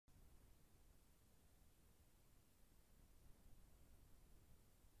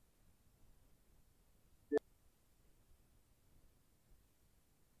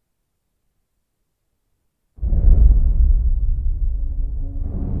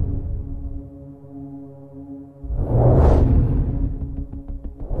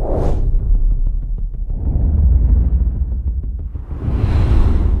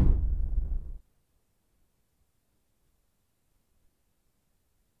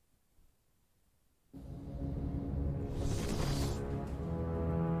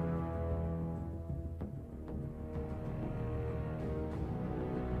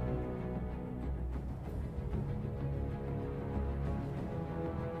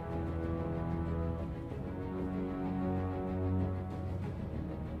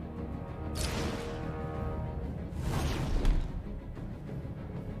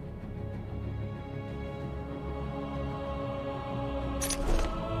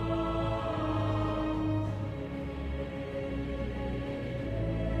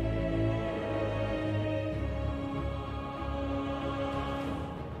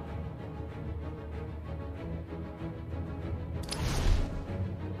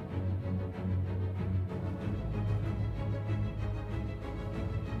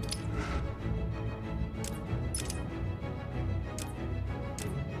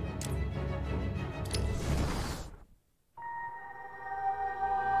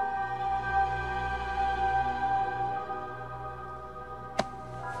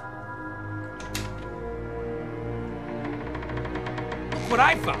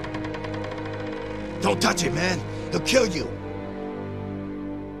I found. Don't touch him, man. He'll kill you.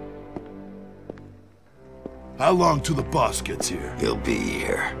 How long till the boss gets here? He'll be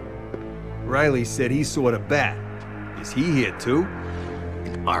here. Riley said he saw the bat. Is he here too?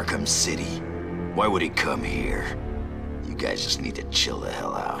 In Arkham City. Why would he come here? You guys just need to chill the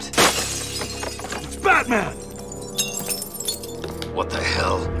hell out. It's Batman! What the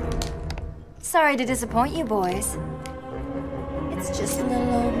hell? Sorry to disappoint you boys. It's just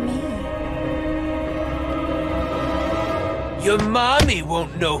little old me. Your mommy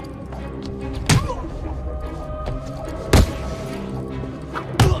won't know.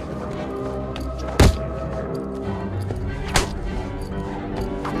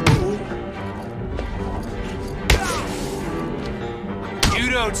 You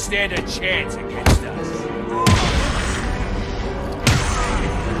don't stand a chance against us.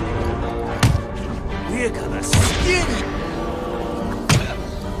 We're gonna skin you.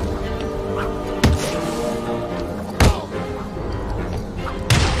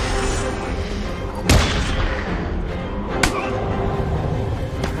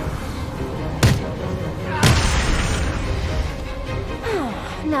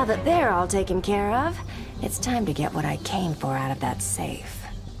 Now that they're all taken care of, it's time to get what I came for out of that safe.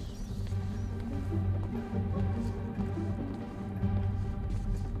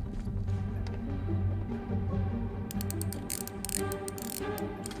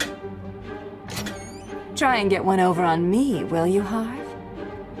 Try and get one over on me, will you, Harv?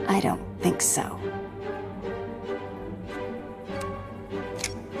 I don't think so.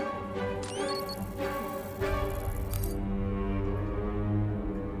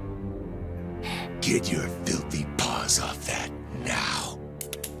 Get your filthy paws off that now.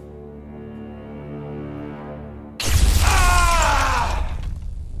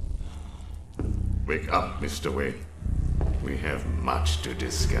 Wake up, Mr. Wayne. We have much to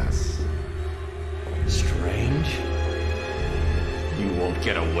discuss. Strange. You won't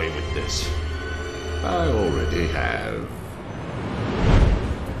get away with this. I already have.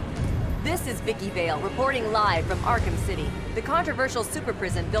 This is Vicky Vale, reporting live from Arkham City, the controversial super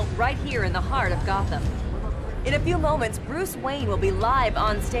prison built right here in the heart of Gotham. In a few moments, Bruce Wayne will be live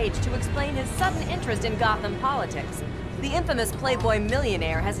on stage to explain his sudden interest in Gotham politics. The infamous Playboy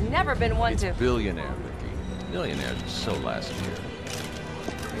millionaire has never been one to— It's billionaire, Vicky. Millionaires are so last year.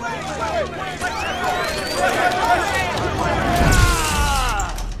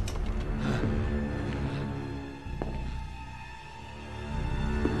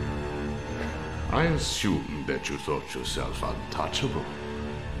 I assume that you thought yourself untouchable.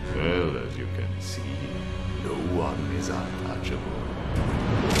 Well, as you can see, no one is untouchable.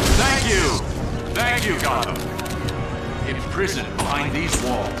 Thank you! Thank you, Gotham! Imprisoned behind these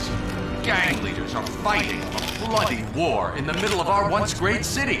walls, gang leaders are fighting a bloody war in the middle of our once great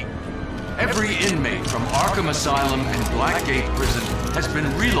city. Every inmate from Arkham Asylum and Blackgate Prison has been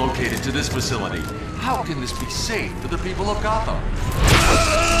relocated to this facility. How can this be safe for the people of Gotham?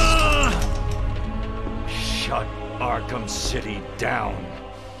 Shut Arkham City down.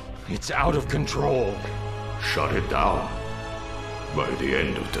 It's out of control. Shut it down. By the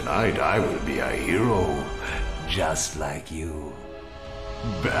end of tonight, I will be a hero, just like you,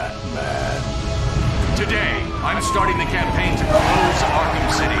 Batman. Today, I'm starting the campaign to close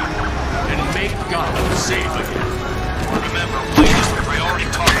Arkham City and make Gotham safe again. Remember, Wayne is the priority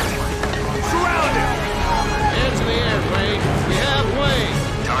target. Surround him! Hands in the air, Wayne. We have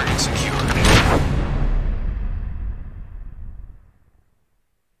Wayne. Target secured.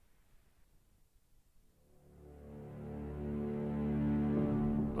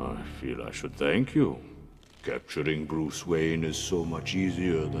 I feel I should thank you. Capturing Bruce Wayne is so much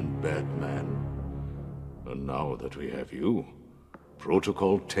easier than Batman. And now that we have you,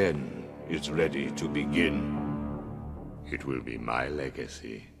 Protocol 10 is ready to begin. It will be my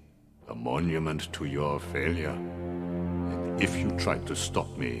legacy, a monument to your failure. And if you try to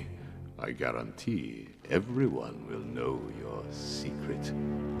stop me, I guarantee everyone will know your secret.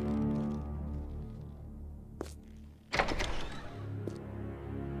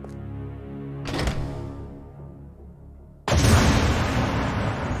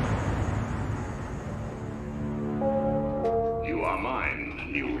 You are mine,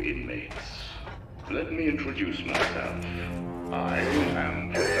 new inmates. Let me introduce myself. I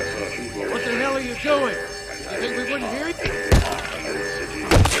am Professor Hugo. What the hell are you doing? You think we wouldn't hear you?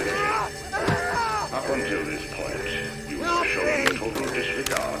 Up until this point, you have shown total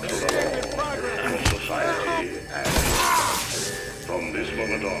disregard for the law and society. And from this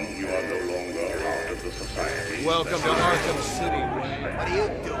moment on, you are no longer part of the society. Welcome to Arkham City, Wayne. What are you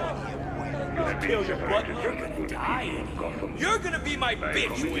doing here, Wayne? Don't kill your butler. You're gonna die. You're gonna be my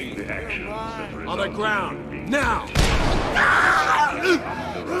bitch, Wayne. On the ground, now!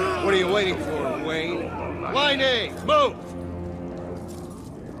 What are you waiting for, Wayne? Line A, move!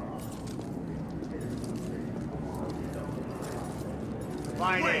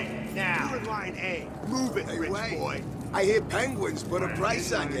 Line A, now. You're in line A. Move it, rich boy. I hear penguins put a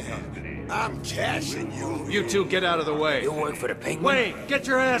price on your head. I'm cashing you. You two get out of the way. You work for the penguin? Wayne, get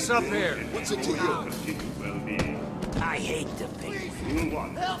your ass up here. What's it to you? I hate the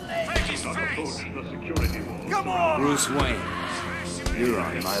penguin. Help me! Come on! Bruce Wayne, you're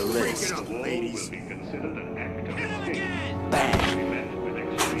on my list. Ladies.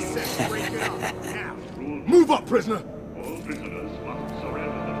 Move up, prisoner! All prisoners must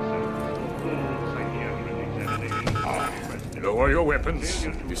surrender themselves for full psychiatric examination. Lower your weapons.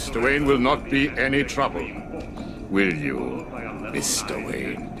 Mr. Wayne will not be any trouble. Will you, Mr.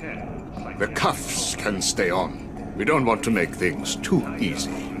 Wayne? The cuffs can stay on. We don't want to make things too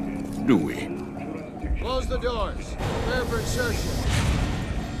easy, do we? Close the doors. Prepare for insertion.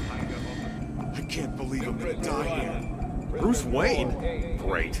 I can't believe I'm gonna die here. Bruce Wayne?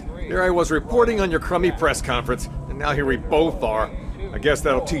 Great. Here I was reporting on your crummy press conference, and now here we both are. I guess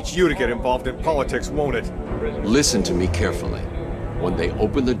that'll teach you to get involved in politics, won't it? Listen to me carefully. When they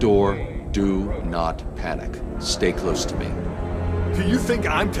open the door, do not panic. Stay close to me. Do you think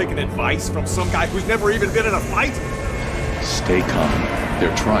I'm taking advice from some guy who's never even been in a fight? Stay calm.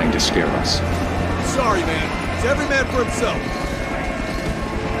 They're trying to scare us. Sorry, man. It's every man for himself.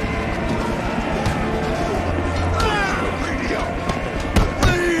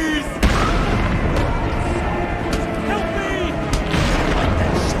 Please! Help me!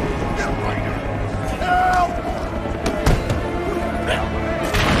 Help!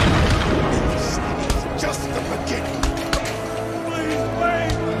 Just the beginning. Please,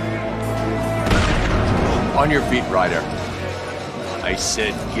 wait! On your feet, Ryder. I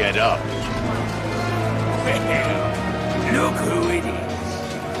said get up. Look who it is.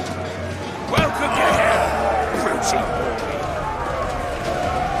 Welcome to hell, Brucey boy.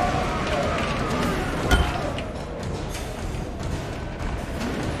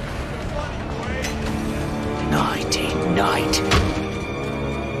 Nighty night.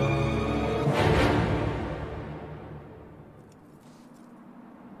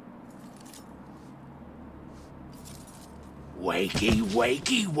 Wakey,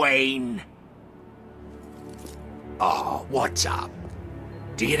 wakey, Wayne. Oh, what's up?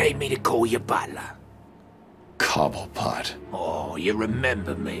 Do you need me to call you butler? Cobblepot. Oh, you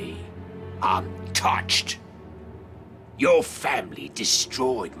remember me. I'm touched. Your family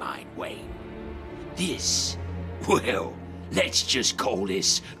destroyed mine, Wayne. This, well, let's just call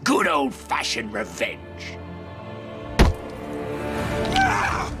this good old-fashioned revenge.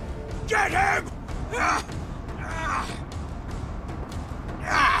 Ah! Get him! Ah! Ah!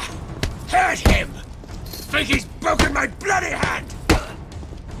 Ah! Hurt him! Think he's broken my bloody hand!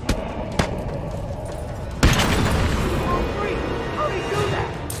 How'd he do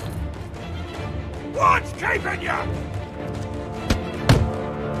that? What's keeping you?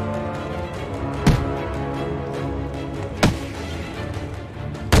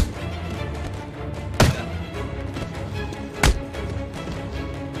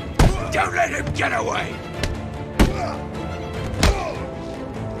 Don't let him get away!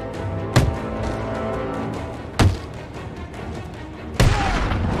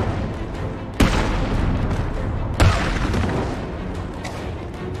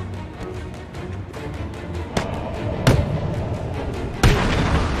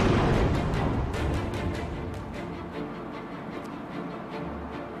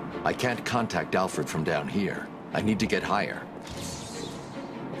 I can't contact Alfred from down here. I need to get higher.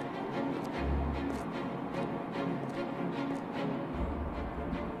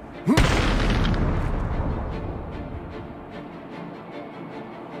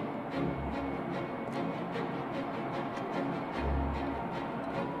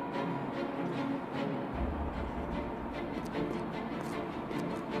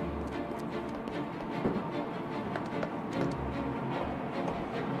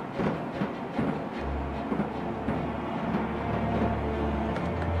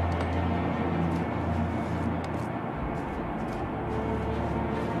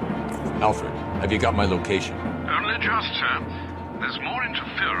 Alfred, have you got my location? Only just, sir. There's more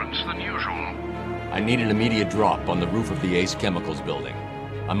interference than usual. I need an immediate drop on the roof of the Ace Chemicals building.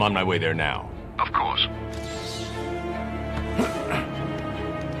 I'm on my way there now. Of course.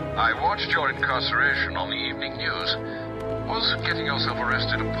 I watched your incarceration on the evening news. Was getting yourself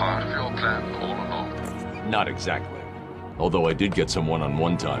arrested a part of your plan all along? Not exactly. Although I did get some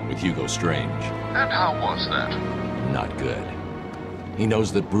one-on-one time with Hugo Strange. And how was that? Not good. He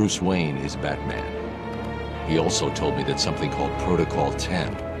knows that Bruce Wayne is Batman. He also told me that something called Protocol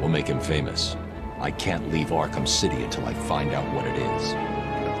 10 will make him famous. I can't leave Arkham City until I find out what it is.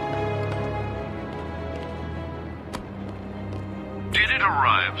 Did it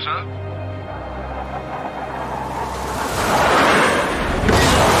arrive, sir?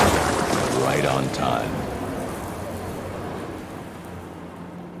 Right on time.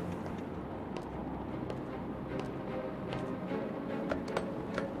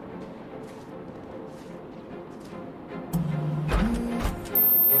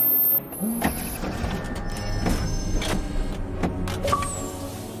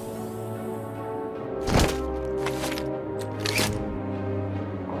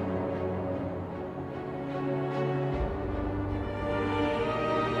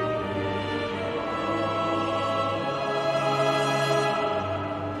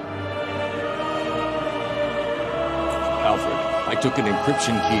 Alfred, I took an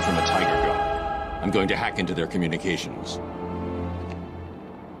encryption key from a Tiger guard. I'm going to hack into their communications.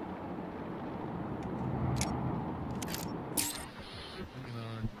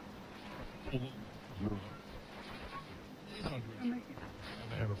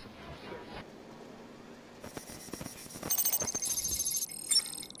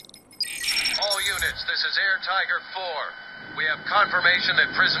 All units, this is Air Tiger 4. We have confirmation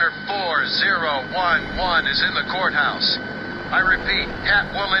that prisoner 4011 is in the courthouse. I repeat,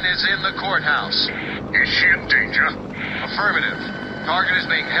 Catwoman is in the courthouse. Is she in danger? Affirmative. Target is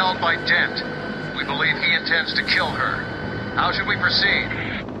being held by Dent. We believe he intends to kill her. How should we proceed?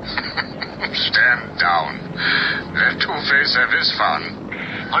 Stand down. Let Two-Face have his fun.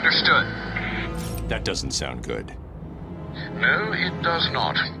 Understood. That doesn't sound good. No, it does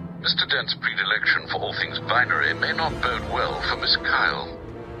not. Mr. Dent's predilection for all things binary may not bode well for Miss Kyle.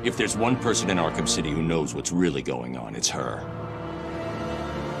 If there's one person in Arkham City who knows what's really going on, it's her.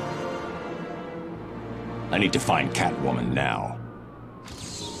 I need to find Catwoman now.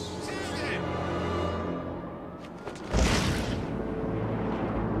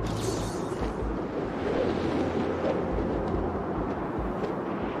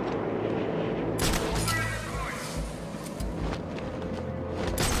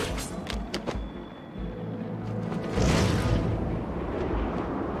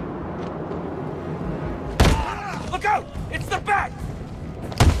 Look out! It's the Bat!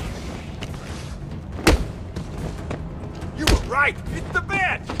 You were right! It's the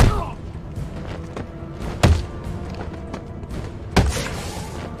Bat!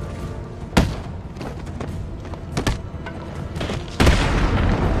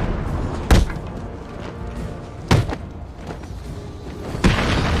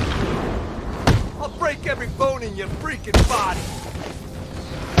 I'll break every bone in your freaking body!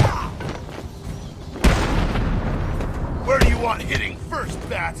 Where do you want hitting first,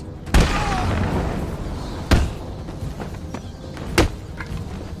 Bat?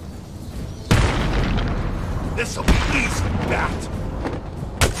 This'll be easy, Bat.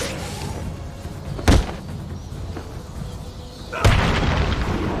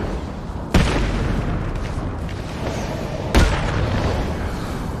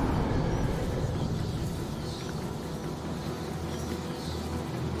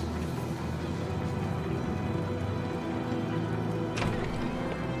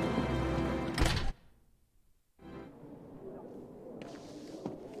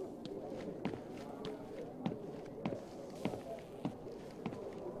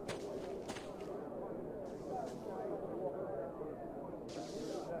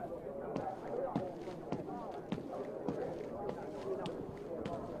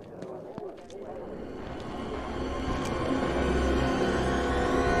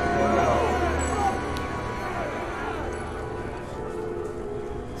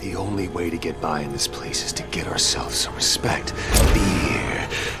 The only way to get by in this place is to get ourselves some respect. Fear.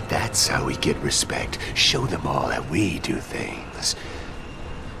 That's how we get respect. Show them all that we do things.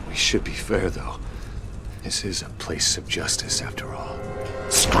 We should be fair, though. This is a place of justice, after all.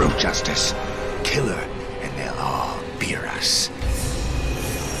 Screw justice. Kill her, and they'll all fear us.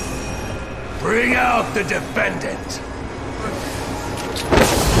 Bring out the defendant!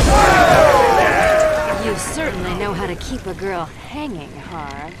 You certainly know how to keep a girl hanging,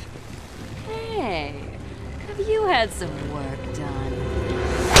 Harv. Hey, have you had some work done?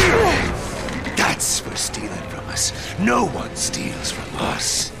 That's for stealing from us. No one steals from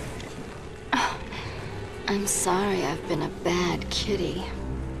us. Oh, I'm sorry I've been a bad kitty.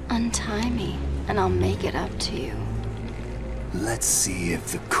 Untie me, and I'll make it up to you. Let's see if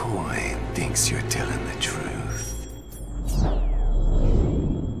the coin thinks you're telling the truth.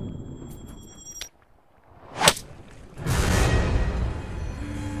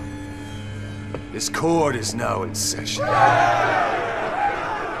 This court is now in session. Order in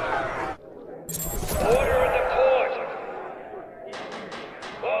the court!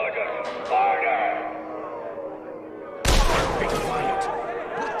 Order! Order! Be quiet.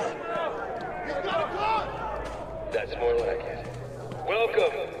 That's more like it.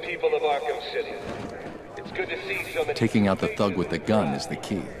 Welcome, people of Arkham City. It's good to see so many... Taking out the thug with the gun is the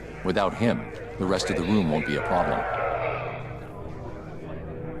key. Without him, the rest of the room won't be a problem.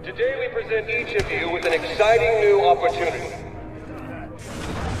 Today we present each of you with an exciting new opportunity.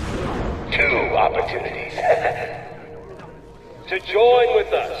 2 opportunities. To join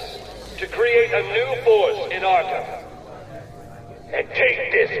with us, to create a new force in Arkham. And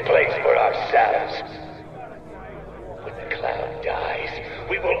take this place for ourselves. When the clown dies,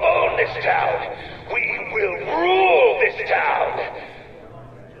 we will own this town. We will rule this town.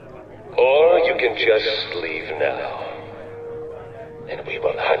 Or you can just leave now. And we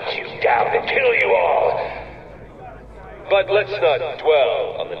will hunt you down and kill you all. But let's not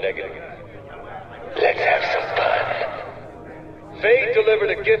dwell on the negative. Let's have some fun. Fate delivered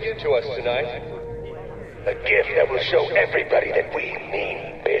a gift to us tonight. A gift that will show everybody that we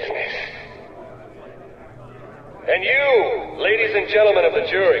mean business. And you, ladies and gentlemen of the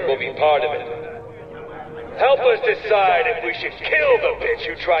jury, will be part of it. Help us decide if we should kill the bitch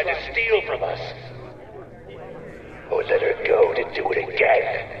who tried to steal from us. Or let her go to do it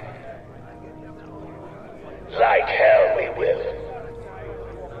again. Like hell we will.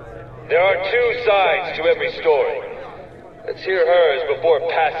 There are 2 sides to every story. Let's hear hers before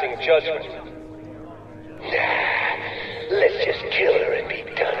passing judgment. Nah, let's just kill her and be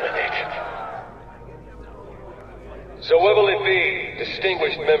done with it. So what will it be,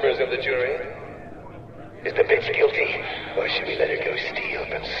 distinguished members of the jury? Is the bitch guilty, or should we let her go steal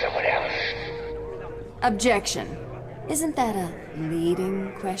from someone else? Objection. Isn't that a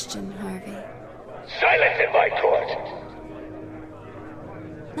leading question, Harvey? Silence in my court!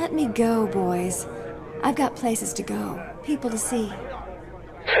 Let me go, boys. I've got places to go, people to see.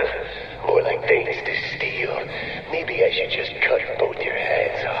 More like things to steal. Maybe I should just cut both your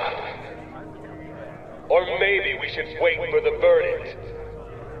hands off. Or maybe we should wait for the verdict.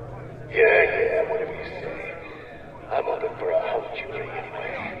 Yeah, whatever you say. I'm open for a hung jury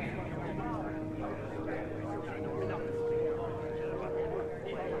anyway.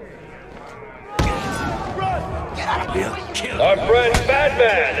 Our friend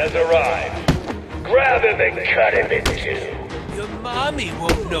Batman has arrived. Grab him and cut him in 2. Your mommy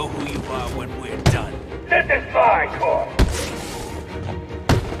won't know who you are when we're done. This is my court.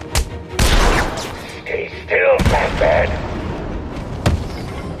 Stay still, Batman.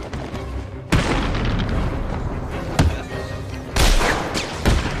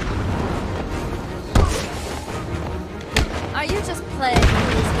 Are you just playing with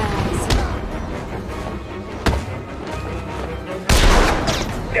these guys?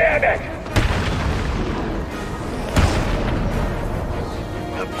 Damn it!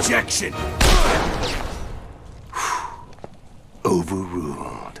 Objection!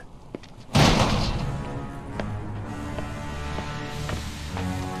 Overruled.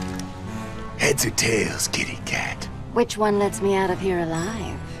 Heads or tails, kitty cat? Which one lets me out of here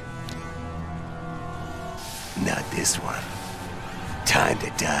alive? Not this one. Time to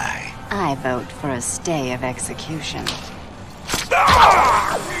die. I vote for a stay of execution.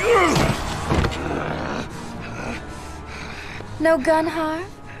 No gun harm?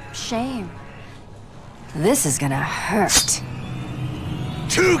 Shame. This is gonna hurt.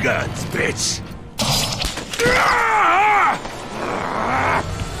 2 guns, bitch!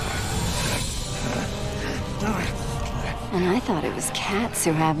 And I thought it was cats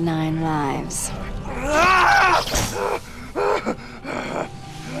who have 9 lives.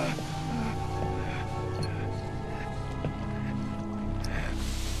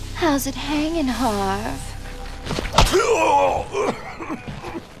 How's it hanging, Harv?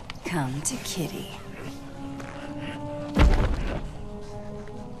 Come to Kitty.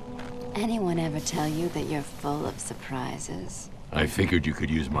 Anyone ever tell you that you're full of surprises? I figured you could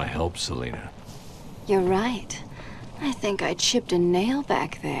use my help, Selina. You're right. I think I chipped a nail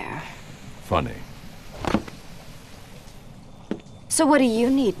back there. Funny. So what do you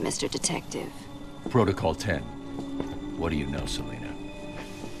need, Mr. Detective? Protocol 10. What do you know, Selina?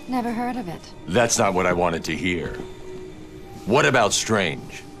 Never heard of it. That's not what I wanted to hear. What about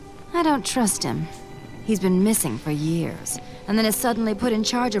Strange? I don't trust him. He's been missing for years, and then is suddenly put in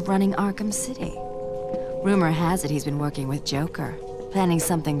charge of running Arkham City. Rumor has it he's been working with Joker, planning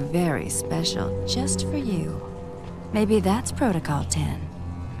something very special just for you. Maybe that's Protocol 10.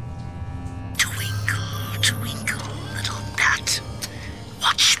 Twinkle, twinkle, little bat.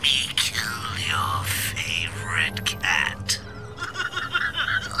 Watch me kill your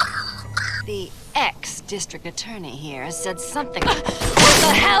The ex-district attorney here said something. What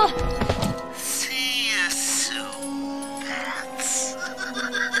the hell? See you soon, Bats.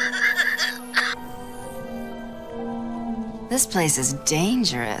 This place is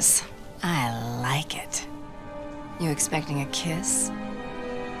dangerous. I like it. You expecting a kiss?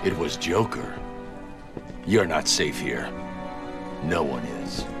 It was Joker. You're not safe here. No one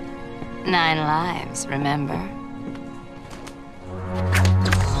is. 9 lives, remember?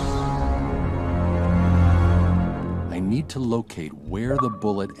 I need to locate where the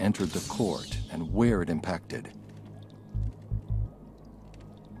bullet entered the court and where it impacted.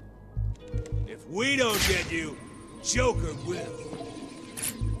 If we don't get you, Joker will.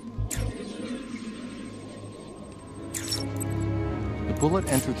 The bullet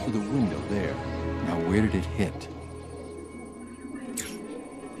entered through the window there. Now where did it hit?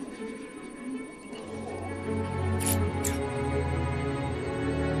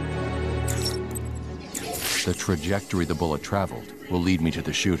 The trajectory the bullet traveled will lead me to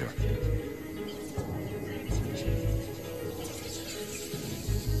the shooter.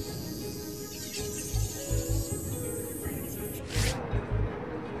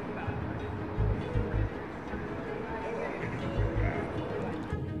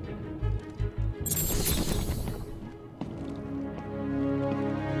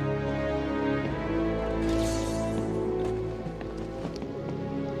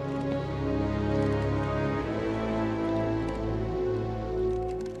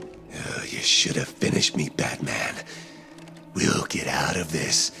 You should have finished me, Batman. We'll get out of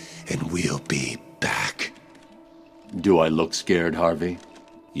this, and we'll be back. Do I look scared, Harvey?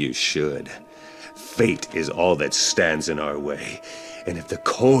 You should. Fate is all that stands in our way. And if the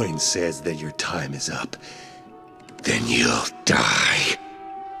coin says that your time is up, then you'll die.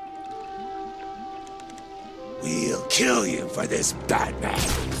 We'll kill you for this, Batman.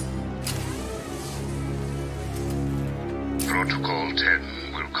 Protocol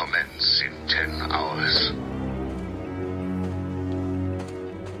 10 will commence in 10 hours.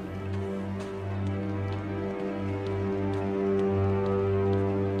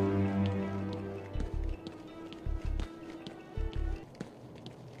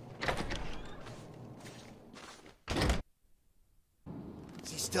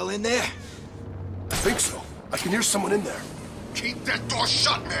 Is he still in there? I think so. I can hear someone in there. Keep that door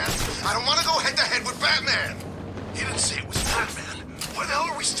shut, man. I don't want to go head-to-head with Batman. He didn't say it was Batman. Why the hell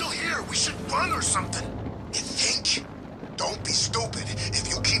are we still here? We should run or something. You think? Don't be stupid. If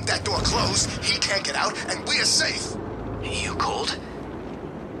you keep that door closed, he can't get out, and we're safe. You cold?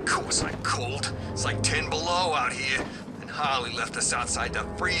 Of course I'm cold. It's like 10 below out here. And Harley left us outside to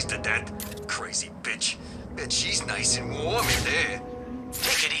freeze to death. Crazy bitch. Bet she's nice and warm in there.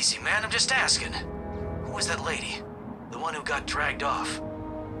 Take it easy, man. I'm just asking. Who was that lady? The one who got dragged off?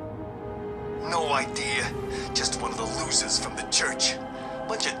 No idea. Just one of the losers from the church.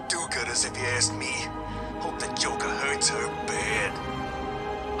 Bunch of do-gooders, if you ask me. Hope the Joker hurts her bad.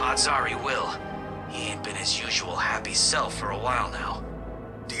 Odds are he will. He ain't been his usual happy self for a while now.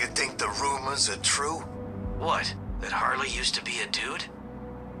 Do you think the rumors are true? What? That Harley used to be a dude?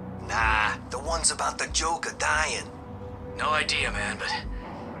 Nah, the ones about the Joker dying. No idea, man, but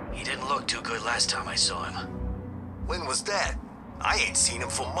he didn't look too good last time I saw him. When was that? I ain't seen him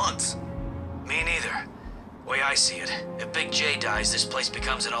for months. Me neither. Way I see it, if Big J dies, this place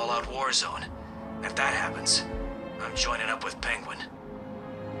becomes an all-out war zone. If that happens, I'm joining up with Penguin.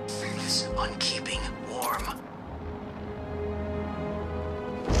 This on keeping warm.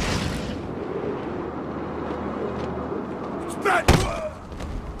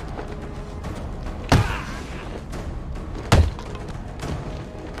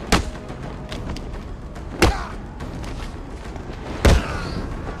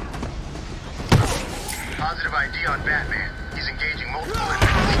 Positive ID on Batman. He's engaging multiple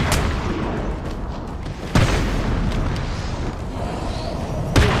enemies.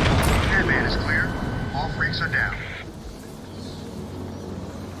 Batman is clear. All freaks are down.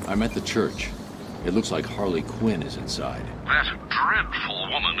 I'm at the church. It looks like Harley Quinn is inside. That dreadful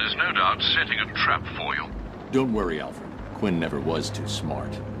woman is no doubt setting a trap for you. Don't worry, Alfred. Quinn never was too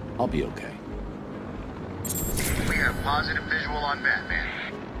smart. I'll be okay. We have positive visual on Batman.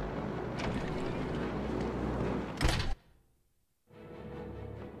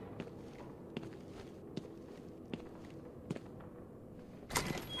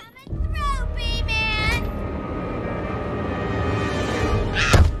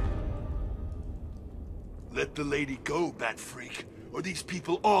 Let the lady go, Bat Freak, or these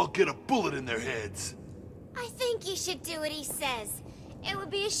people all get a bullet in their heads. I think you should do what he says. It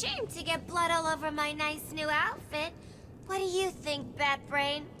would be a shame to get blood all over my nice new outfit. What do you think,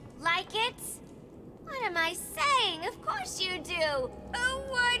 Batbrain? Like it? What am I saying? Of course you do! Who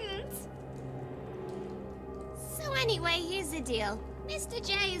wouldn't? So anyway, here's the deal. Mr.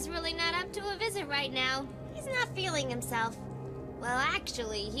 J is really not up to a visit right now. He's not feeling himself. Well,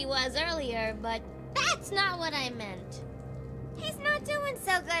 actually, he was earlier, but that's not what I meant. He's not doing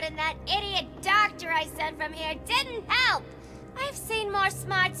so good, and that idiot doctor I sent from here didn't help. I've seen more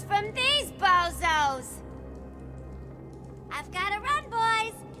smarts from these bozos. I've gotta run,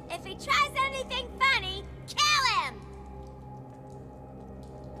 boys. If he tries anything funny, kill him!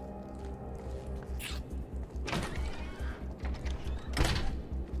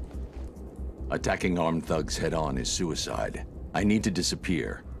 Attacking armed thugs head-on is suicide. I need to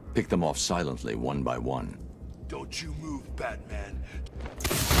disappear. Pick them off silently, one by one. Don't you move, Batman.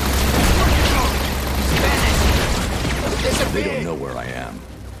 They don't know where I am.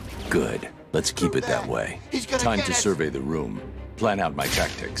 Good. Let's keep it that way. Time to survey the room. Plan out my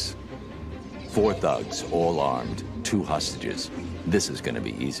tactics. 4 thugs, all armed. 2 hostages. This is gonna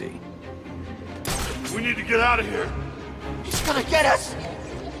be easy. We need to get out of here. He's gonna get us!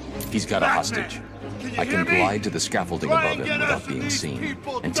 He's got a hostage. I can glide to the scaffolding above him without being seen,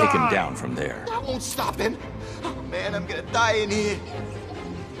 and take him down from there. That won't stop him. Oh man, I'm gonna die in here.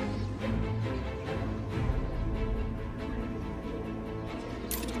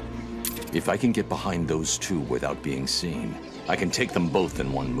 If I can get behind those 2 without being seen, I can take them both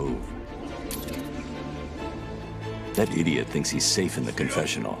in one move. That idiot thinks he's safe in the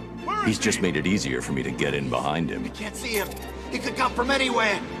confessional. He's just made it easier for me to get in behind him. Can't see him. He could come from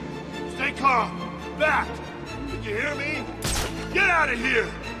anywhere. Stay calm. Back. Did you hear me? Get out of here.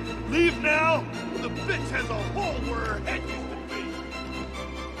 Leave now, or the bitch has a hole where her head used to be.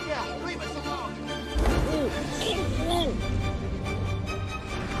 Yeah, leave us alone.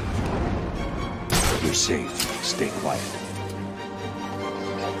 You're safe. Stay quiet.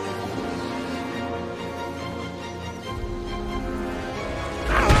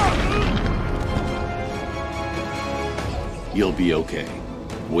 You'll be okay.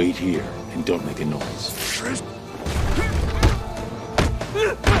 Wait here and don't make a noise.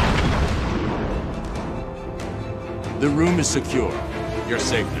 The room is secure. You're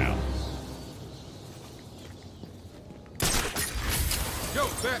safe now. Yo,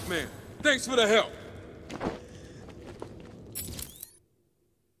 Batman, thanks for the help.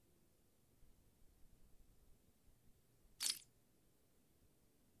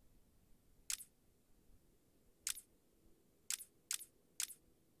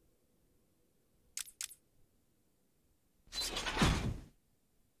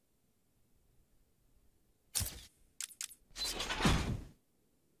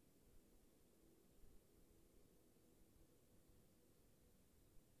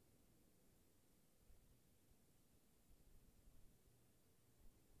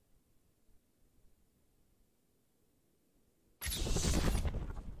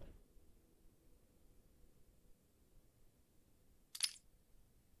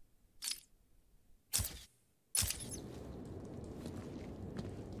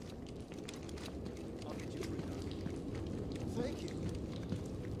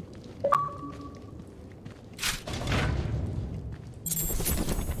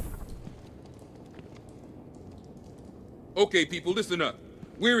 Okay, people, listen up.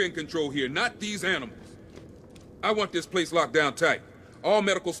 We're in control here, not these animals. I want this place locked down tight. All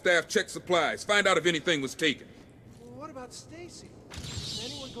medical staff check supplies. Find out if anything was taken. Well, what about Stacy? Is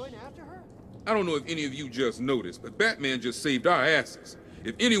anyone going after her? I don't know if any of you just noticed, but Batman just saved our asses.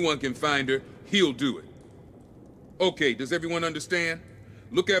 If anyone can find her, he'll do it. Okay, does everyone understand?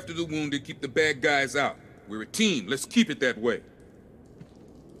 Look after the wounded, keep the bad guys out. We're a team. Let's keep it that way.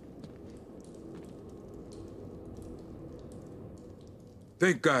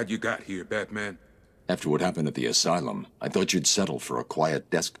 Thank God you got here, Batman. After what happened at the asylum, I thought you'd settle for a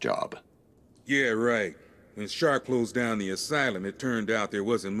quiet desk job. Yeah, right. When Shark closed down the asylum, it turned out there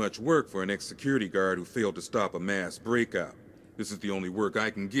wasn't much work for an ex-security guard who failed to stop a mass breakout. This is the only work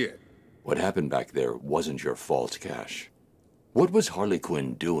I can get. What happened back there wasn't your fault, Cash. What was Harley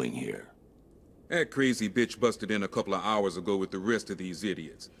Quinn doing here? That crazy bitch busted in a couple of hours ago with the rest of these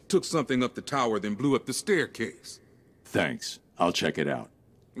idiots. Took something up the tower, then blew up the staircase. Thanks. I'll check it out.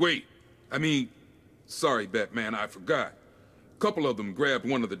 Wait. Sorry, Batman, I forgot. A couple of them grabbed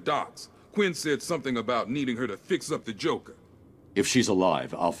one of the docks. Quinn said something about needing her to fix up the Joker. If she's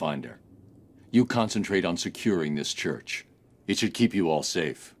alive, I'll find her. You concentrate on securing this church. It should keep you all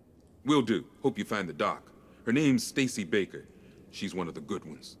safe. Will do. Hope you find the doc. Her name's Stacy Baker. She's one of the good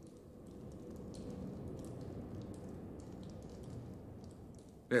ones.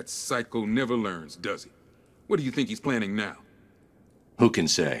 That psycho never learns, does he? What do you think he's planning now? Who can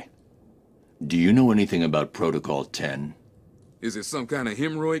say? Do you know anything about Protocol 10? Is it some kind of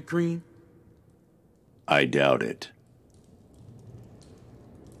hemorrhoid cream? I doubt it.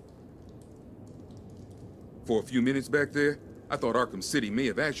 For a few minutes back there, I thought Arkham City may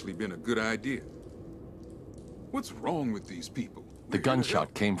have actually been a good idea. What's wrong with these people? The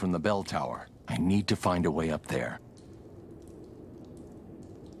gunshot came from the bell tower. I need to find a way up there.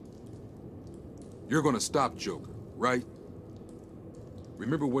 You're gonna stop Joker, right?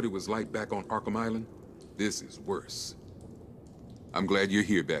 Remember what it was like back on Arkham Island? This is worse. I'm glad you're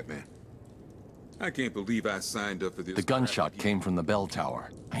here, Batman. I can't believe I signed up for this. The gunshot came from the bell tower.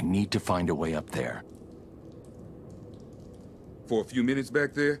 I need to find a way up there. For a few minutes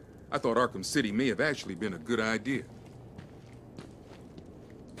back there, I thought Arkham City may have actually been a good idea.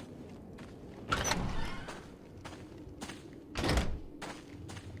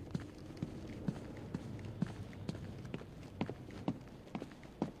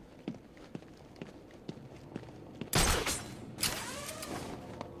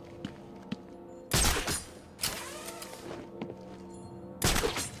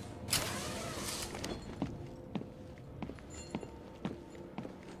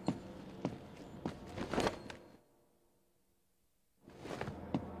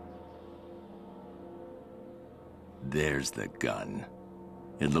 There's the gun.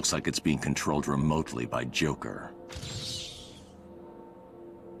 It looks like it's being controlled remotely by Joker.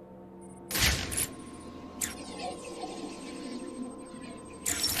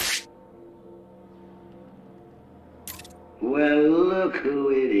 Well, look who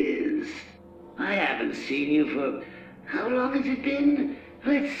it is. I haven't seen you for... How long has it been?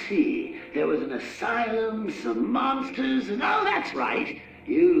 Let's see. There was an asylum, some monsters, and... Oh, that's right.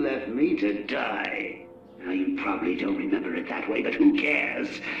 You left me to die. Now, you probably don't remember it that way, but who cares?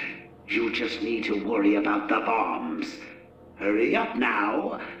 You just need to worry about the bombs. Hurry up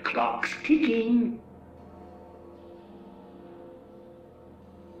now. Clock's ticking.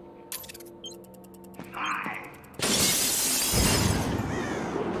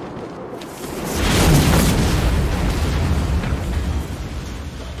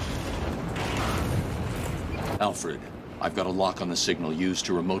 Alfred, I've got a lock on the signal used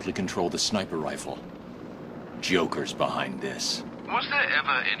to remotely control the sniper rifle. Joker's behind this. Was there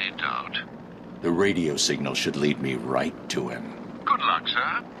ever any doubt? The radio signal should lead me right to him. Good luck,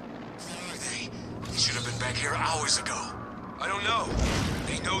 sir. They should have been back here hours ago. I don't know.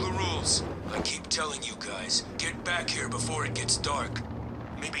 They know the rules. I keep telling you guys, get back here before it gets dark.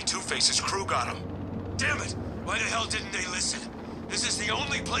 Maybe Two-Face's crew got him. Damn it! Why the hell didn't they listen? This is the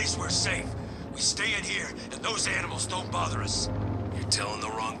only place we're safe. We stay in here, and those animals don't bother us. You're telling the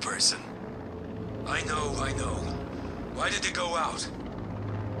wrong person. I know. Why did they go out?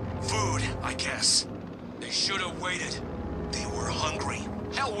 Food, I guess. They should have waited. They were hungry.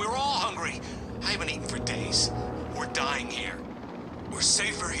 Hell, we're all hungry. I haven't eaten for days. We're dying here. We're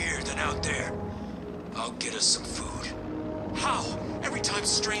safer here than out there. I'll get us some food. How? Every time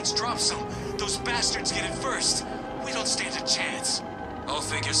Strange drops some, those bastards get it first. We don't stand a chance. I'll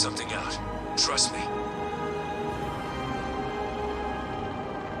figure something out. Trust me.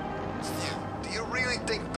 Do you really think